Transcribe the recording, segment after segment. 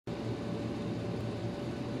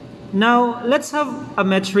Now, let's have a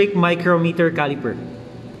metric micrometer caliper.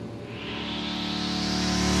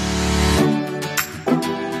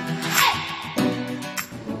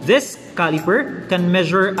 This caliper can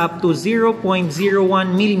measure up to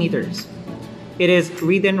 0.01 millimeters. It is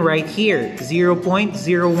written right here,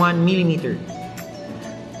 0.01 millimeter.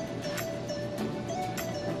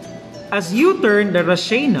 As you turn the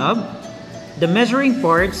ratchet knob, the measuring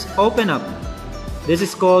parts open up. This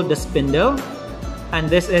is called the spindle, and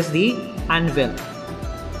this is the anvil.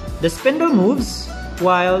 The spindle moves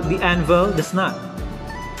while the anvil does not.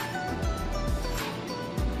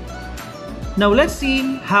 Now let's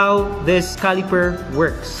see how this caliper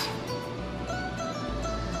works.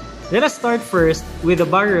 Let us start first with the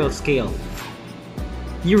barrel scale.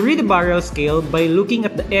 You read the barrel scale by looking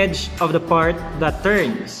at the edge of the part that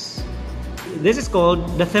turns. This is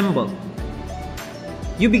called the thimble.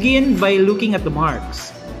 You begin by looking at the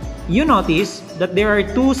marks. You notice that there are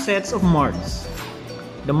two sets of marks.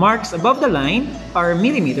 The marks above the line are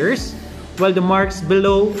millimeters, while the marks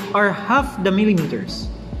below are half the millimeters.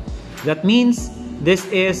 That means this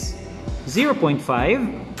is 0.5,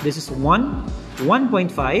 this is 1,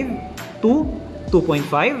 1.5, 2,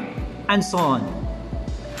 2.5, and so on.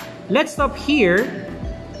 Let's stop here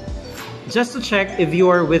just to check if you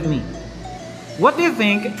are with me. What do you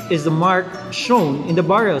think is the mark shown in the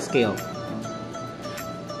barrel scale?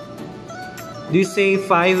 Do you say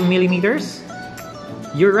 5 millimeters?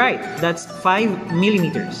 You're right, that's 5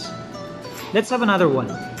 millimeters. Let's have another one.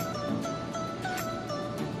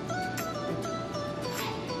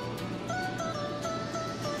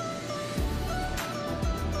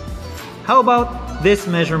 How about this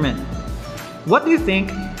measurement? What do you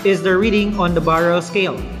think is the reading on the barrel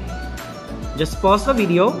scale? Just pause the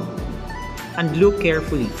video and look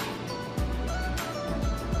carefully.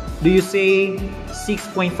 Do you say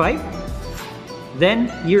 6.5?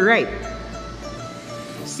 Then you're right.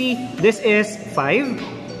 See, this is 5,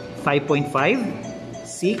 5.5,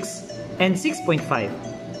 6, and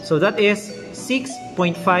 6.5. So that is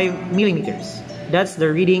 6.5 millimeters. That's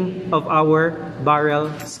the reading of our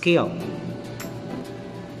barrel scale.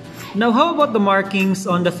 Now how about the markings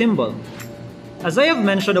on the thimble? As I have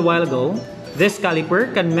mentioned a while ago, this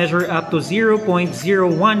caliper can measure up to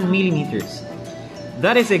 0.01 millimeters.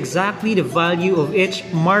 That is exactly the value of each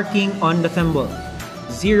marking on the thimble,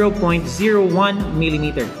 0.01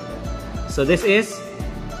 millimeter. So this is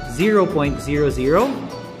 0.00,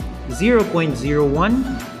 0.01,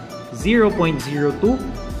 0.02,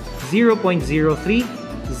 0.03,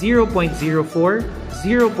 0.04,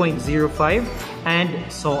 0.05,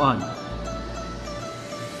 and so on.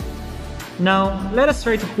 Now, let us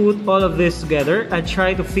try to put all of this together and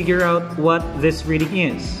try to figure out what this reading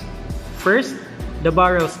is. First, the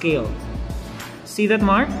barrel scale. See that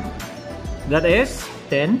mark? That is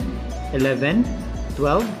 10, 11,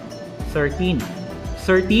 12, 13.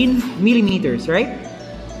 13 millimeters, right?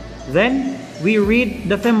 Then, we read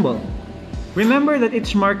the thimble. Remember that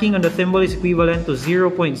each marking on the thimble is equivalent to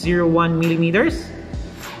 0.01 millimeters?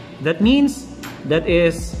 That means that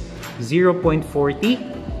is 0.40,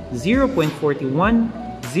 0.41,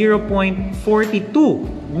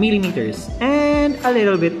 0.42 millimeters, and a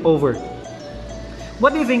little bit over.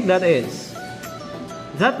 What do you think that is?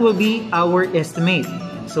 That will be our estimate.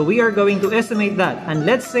 So we are going to estimate that, and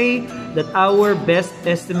let's say that our best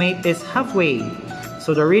estimate is halfway.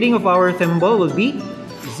 So the reading of our thimble will be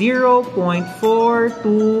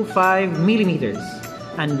 0.425 millimeters,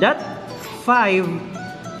 and that 5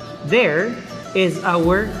 there is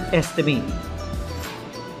our estimate.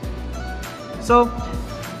 So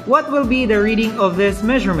what will be the reading of this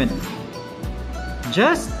measurement?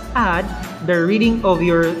 Just add the reading of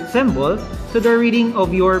your thimble to the reading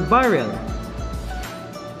of your barrel.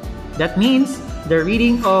 That means the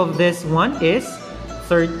reading of this one is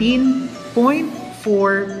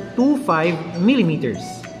 13.425 millimeters.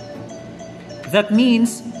 That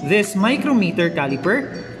means this micrometer caliper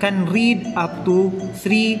can read up to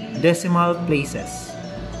 3 decimal places.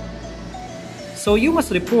 So you must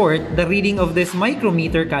report the reading of this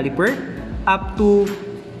micrometer caliper up to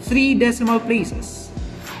 3 decimal places.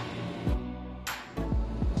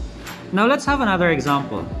 Now let's have another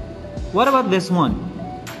example. What about this one?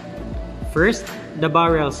 First, the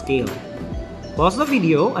barrel scale. Pause the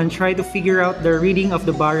video and try to figure out the reading of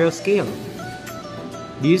the barrel scale.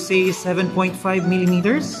 Do you say 7.5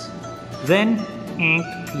 millimeters? Then,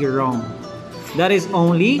 you're wrong. That is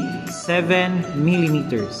only 7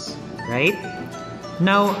 millimeters, right?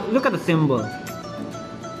 Now, look at the thimble.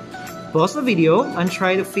 Pause the video and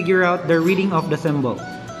try to figure out the reading of the thimble.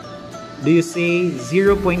 Do you say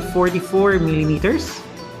 0.44 millimeters?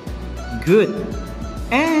 Good.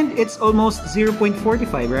 And it's almost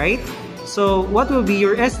 0.45, right? So, what will be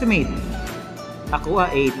your estimate? Ako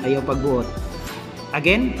 8, ayaw pagbuot.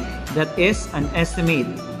 Again, that is an estimate,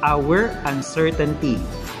 our uncertainty,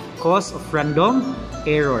 cause of random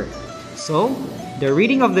error. So, the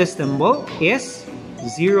reading of this thimble is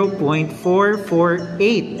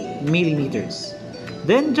 0.448 millimeters.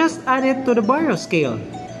 Then just add it to the baro scale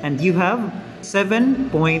and you have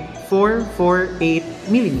 7.448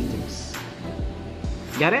 millimeters.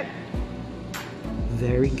 Got it?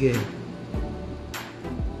 Very good.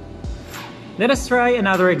 Let us try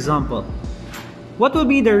another example. What will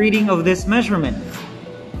be the reading of this measurement?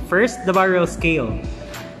 First, the baro scale.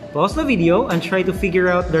 Pause the video and try to figure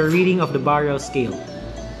out the reading of the baro scale.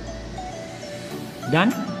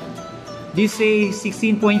 Done? Do you say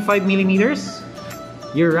 16.5 millimeters?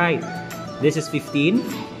 You're right. This is 15,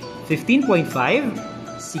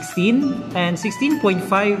 15.5, 16, and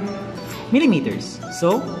 16.5 millimeters.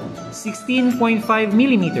 So, 16.5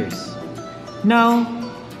 millimeters. Now,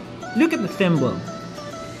 look at the thimble.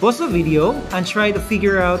 Pause the video and try to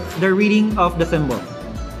figure out the reading of the thimble.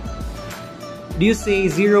 Do you say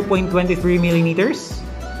 0.23 millimeters?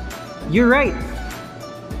 You're right.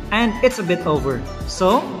 And it's a bit over.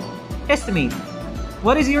 So, estimate.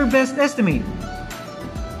 What is your best estimate?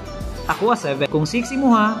 Ako 7. Kung 6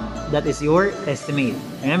 imuha, that is your estimate.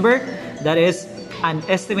 Remember, that is an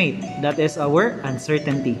estimate. That is our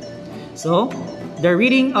uncertainty. So, the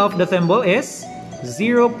reading of the thimble is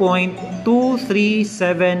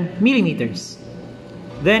 0.237 millimeters.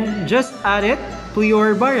 Then, just add it to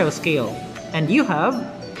your baro scale. And you have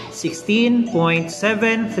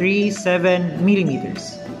 16.737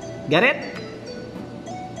 millimeters. Got it?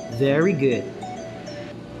 Very good.